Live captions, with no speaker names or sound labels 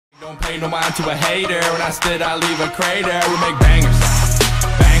Don't pay no mind to a hater. When I spit, I leave a crater. We make bangers,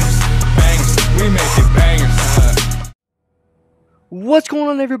 bangers, bangers. We making bangers. What's going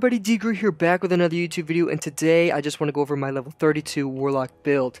on, everybody? D-Gru here, back with another YouTube video, and today I just want to go over my level 32 Warlock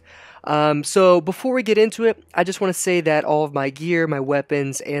build. So before we get into it, I just want to say that all of my gear, my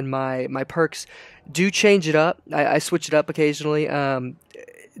weapons, and my perks do change it up. I switch it up occasionally,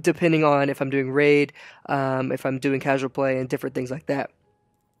 depending on if I'm doing raid, if I'm doing casual play, and different things like that.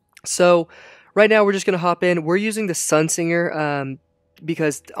 So right now we're just going to hop in. We're using the Sunsinger,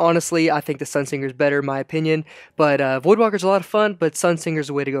 because honestly I think the Sunsinger is better in my opinion, but Voidwalker's a lot of fun, but Sunsinger's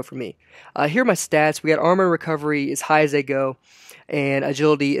the way to go for me. Here are my stats. We got armor and recovery as high as they go, and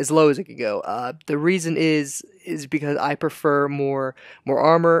agility as low as it can go. The reason is because I prefer more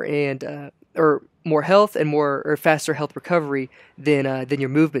armor and or more health and faster health recovery than your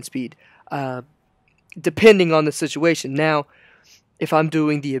movement speed, depending on the situation. Now, if I'm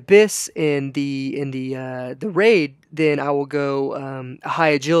doing the Abyss in the raid, then I will go high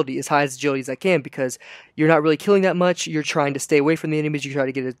agility, as high as agility as I can, because you're not really killing that much. You're trying to stay away from the enemies. You try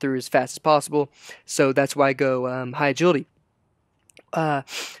to get it through as fast as possible. So that's why I go high agility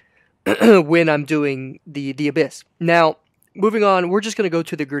when I'm doing the Abyss. Now, moving on, we're just going to go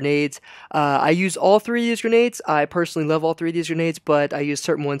to the grenades. I use all three of these grenades. I personally love all three of these grenades, but I use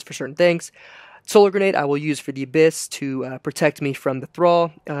certain ones for certain things. Solar grenade I will use for the Abyss to protect me from the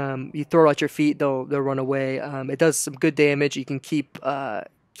thrall. You throw it at your feet, they'll run away. It does some good damage. You can keep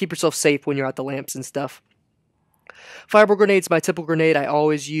yourself safe when you're at the lamps and stuff. Fireball grenade's my typical grenade I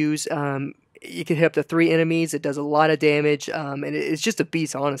always use. You can hit up to 3 enemies. It does a lot of damage, and it's just a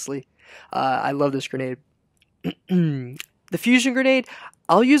beast, honestly. I love this grenade. The fusion grenade,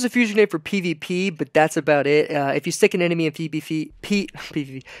 I'll use a fusion grenade for PvP, but that's about it. If you stick an enemy in PvP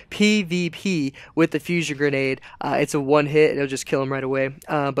with the fusion grenade, it's a one hit. It'll just kill them right away.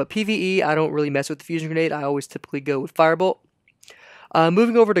 But PvE, I don't really mess with the fusion grenade. I always typically go with Firebolt.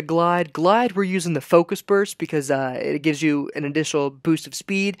 Moving over to Glide. Glide, we're using the Focus Burst because it gives you an additional boost of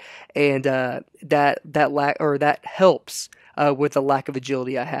speed, and that helps with the lack of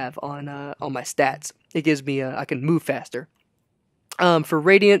agility I have on my stats. It gives me I can move faster. For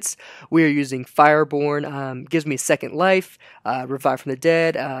Radiance, we are using Fireborn. Gives me a second life, revive from the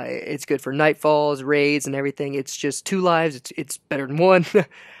dead. It's good for nightfalls, raids, and everything. It's just 2 lives. It's better than 1.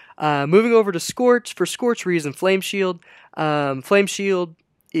 Moving over to Scorch. For Scorch, we're using Flame Shield. Flame Shield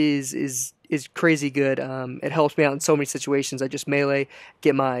is crazy good. It helps me out in so many situations. I just melee,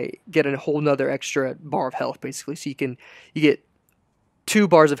 get a whole nother extra bar of health, basically. So you get 2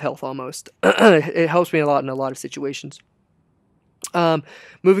 bars of health almost. It helps me a lot in a lot of situations.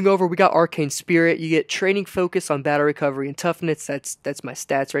 Moving over, we got Arcane Spirit. You get training focus on battle recovery and toughness. That's my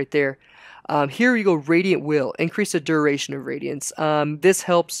stats right there. Here you go, Radiant Will. Increase the duration of Radiance. This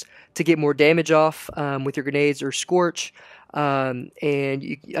helps to get more damage off with your grenades or Scorch. And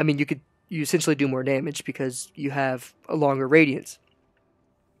you essentially do more damage because you have a longer Radiance.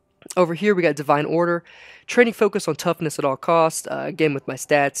 Over here we got Divine Order. Training focus on toughness at all costs. Again, with my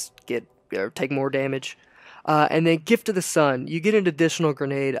stats, take more damage. And then Gift of the Sun, you get an additional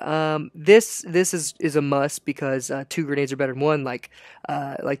grenade. This is a must because 2 grenades are better than 1, like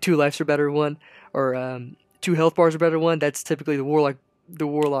 2 lives are better than 1, or 2 health bars are better than 1. That's typically the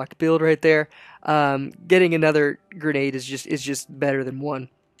Warlock build right there. Getting another grenade is just better than 1.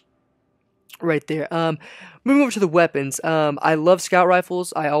 Right there. Moving over to the weapons, I love scout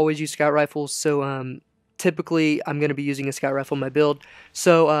rifles. I always use scout rifles, so typically I'm going to be using a scout rifle in my build.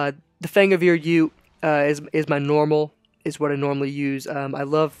 So the Fang of Your Ute is my normal, is what I normally use. I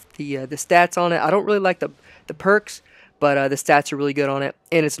love the stats on it. I don't really like the perks, but the stats are really good on it,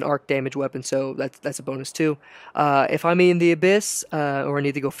 and it's an arc damage weapon, so that's a bonus too. If I'm in the Abyss or I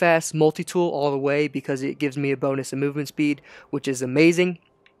need to go fast, multi-tool all the way because it gives me a bonus in movement speed, which is amazing.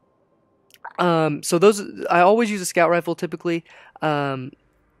 So I always use a scout rifle typically, so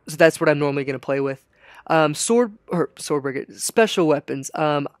that's what I'm normally going to play with. Swordbreaker, special weapons.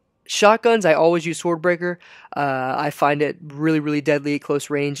 Shotguns, I always use Swordbreaker. I find it really deadly at close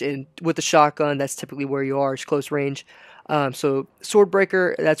range, and with the shotgun, that's typically where you are, is close range. So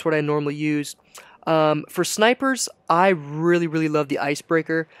Swordbreaker, that's what I normally use. For snipers, I really love the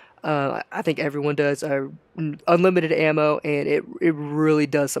Icebreaker. I think everyone does. Unlimited ammo, and it really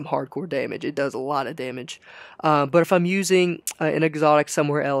does some hardcore damage. It does a lot of damage. But if I'm using an exotic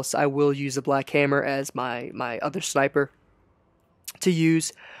somewhere else, I will use the Black Hammer as my other sniper to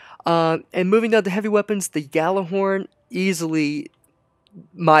use. And moving down to heavy weapons, the Gallahorn, easily,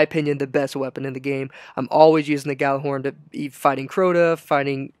 my opinion, the best weapon in the game. I'm always using the Gallahorn to be fighting Crota,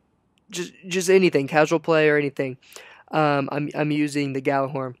 fighting just anything, casual play or anything. I'm using the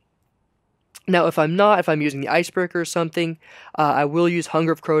Gallahorn. Now, if I'm using the Icebreaker or something, I will use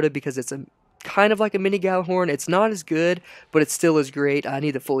Hunger of Crota because it's a kind of like a mini Gallahorn. It's not as good, but it still is great. I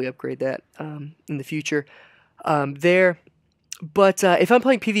need to fully upgrade that in the future. But if I'm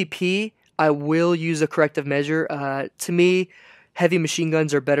playing PvP, I will use a corrective measure. To me, heavy machine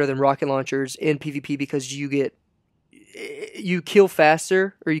guns are better than rocket launchers in PvP because you kill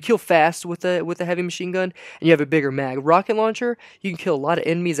faster, or you kill fast with a heavy machine gun, and you have a bigger mag. Rocket launcher, you can kill a lot of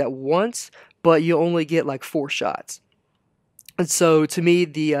enemies at once, but you only get like 4 shots. And so, to me,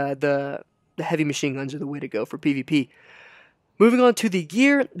 the heavy machine guns are the way to go for PvP. Moving on to the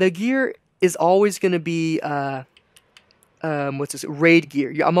gear is always going to be raid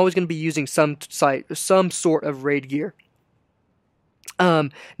gear. I'm always going to be using some sort of raid gear.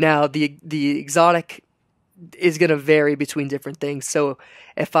 Now the exotic is going to vary between different things. So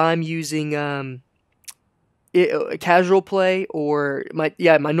if I'm using casual play, or my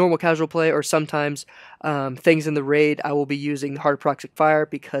normal casual play, or sometimes things in the raid, I will be using Heart of Proxic Fire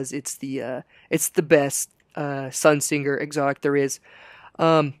because it's the best Sunsinger exotic there is.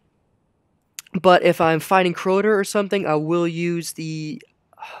 But if I'm fighting Crota or something, I will use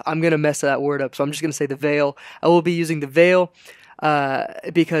I'm going to mess that word up, so I'm just going to say the Veil. I will be using the Veil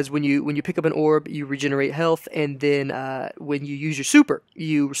because when you pick up an orb, you regenerate health, and then when you use your super,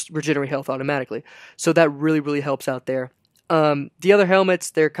 you regenerate health automatically. So that really, really helps out there. The other helmets,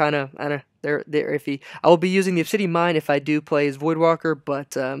 they're kind of, they're iffy. I will be using the Obsidian Mine if I do play as Voidwalker,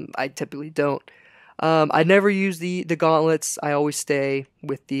 but I typically don't. I never use the gauntlets. I always stay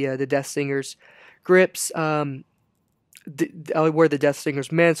with the Death Singer's grips. I'll wear the Death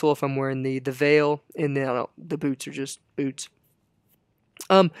Singer's mantle if I'm wearing the Veil, and then the boots are just boots.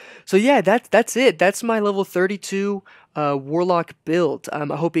 So yeah, that's it. That's my level 32 Warlock build. I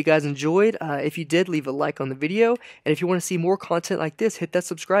hope you guys enjoyed. If you did, leave a like on the video, and if you want to see more content like this, hit that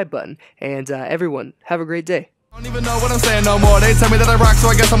subscribe button. And everyone, have a great day. I don't even know what I'm saying no more. They tell me that I rock, so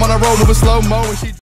I guess I'm on a roll moving slow-mo.